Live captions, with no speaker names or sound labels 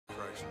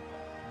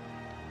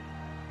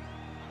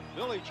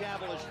Billy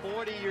Chappell is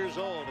 40 years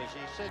old as he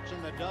sits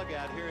in the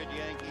dugout here at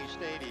Yankee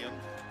Stadium.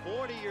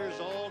 40 years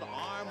old,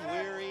 arm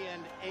weary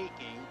and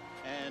aching.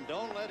 And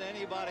don't let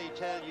anybody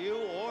tell you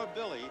or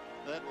Billy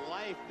that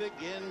life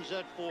begins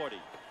at 40.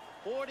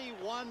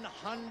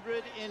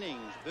 4,100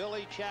 innings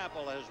Billy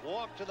Chappell has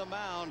walked to the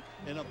mound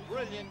in a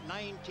brilliant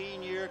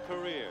 19-year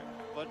career.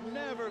 But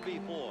never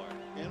before,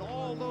 in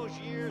all those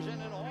years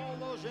and in all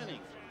those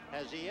innings,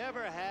 has he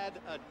ever had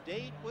a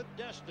date with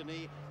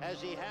destiny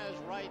as he has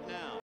right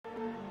now.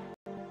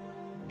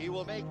 He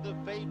will make the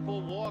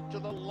fateful walk to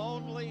the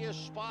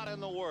loneliest spot in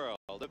the world,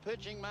 the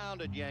pitching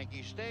mound at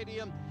Yankee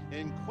Stadium,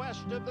 in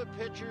quest of the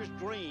pitcher's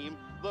dream,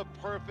 the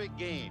perfect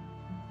game.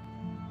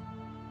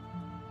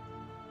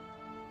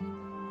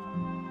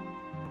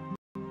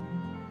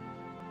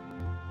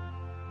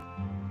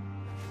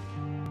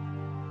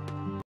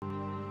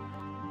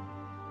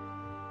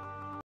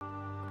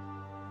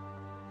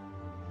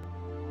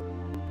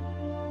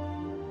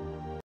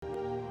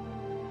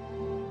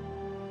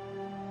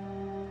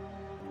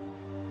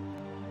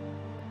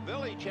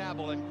 Billy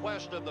Chappell, in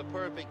quest of the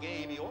perfect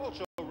game, he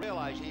also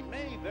realized he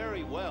may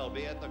very well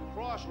be at the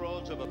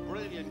crossroads of a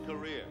brilliant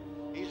career.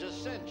 He's a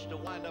cinch to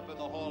wind up in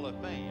the Hall of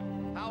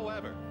Fame.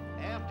 However,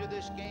 after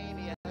this game,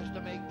 he has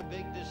to make the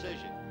big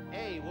decision.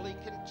 A, will he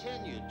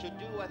continue to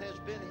do what has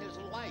been his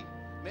life?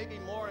 Maybe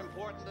more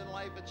important than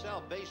life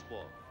itself,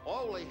 baseball.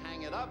 Or will he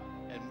hang it up?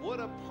 And would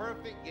a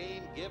perfect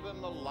game give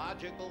him the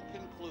logical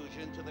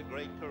conclusion to the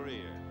great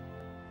career?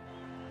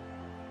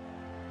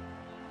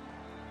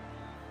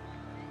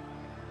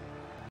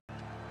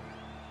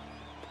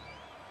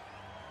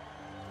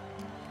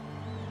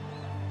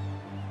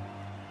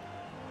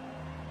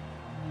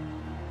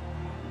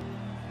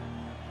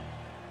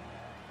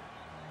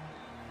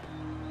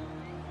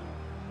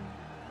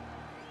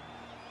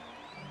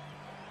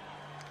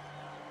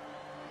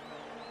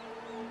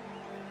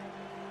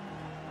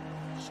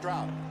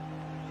 Stroud,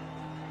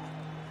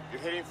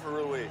 you're hitting for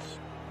Ruiz.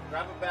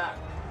 Grab him back.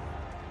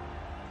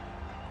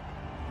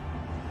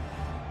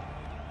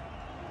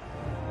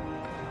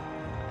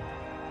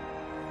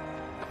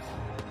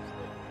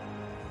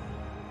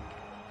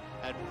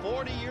 At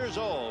 40 years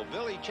old,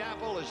 Billy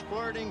Chappell is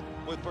flirting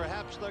with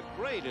perhaps the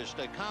greatest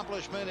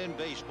accomplishment in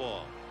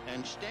baseball.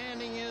 And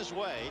standing his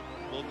way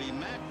will be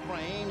Matt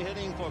Crane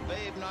hitting for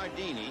Babe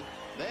Nardini,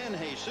 then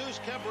Jesus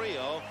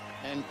Cabrillo,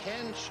 and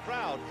Ken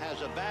Strout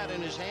has a bat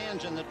in his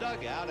hands in the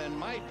dugout and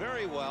might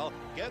very well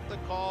get the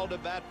call to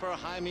bat for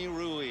Jaime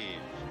Ruiz.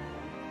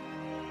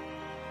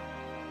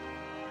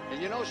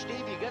 And you know,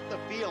 Steve, you get the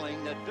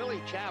feeling that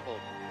Billy Chappell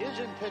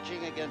isn't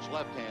pitching against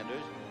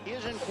left-handers. He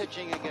isn't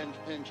pitching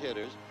against pinch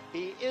hitters.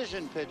 He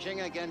isn't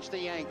pitching against the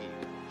Yankees.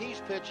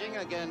 He's pitching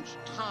against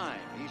time.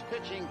 He's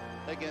pitching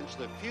against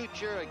the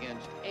future,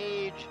 against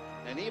age,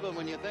 and even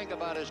when you think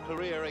about his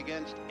career,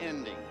 against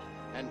endings.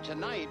 And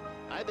tonight,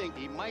 I think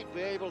he might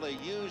be able to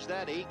use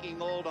that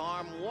aching old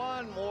arm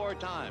one more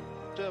time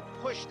to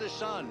push the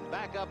sun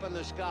back up in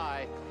the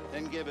sky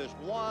and give us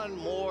one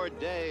more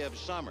day of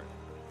summer.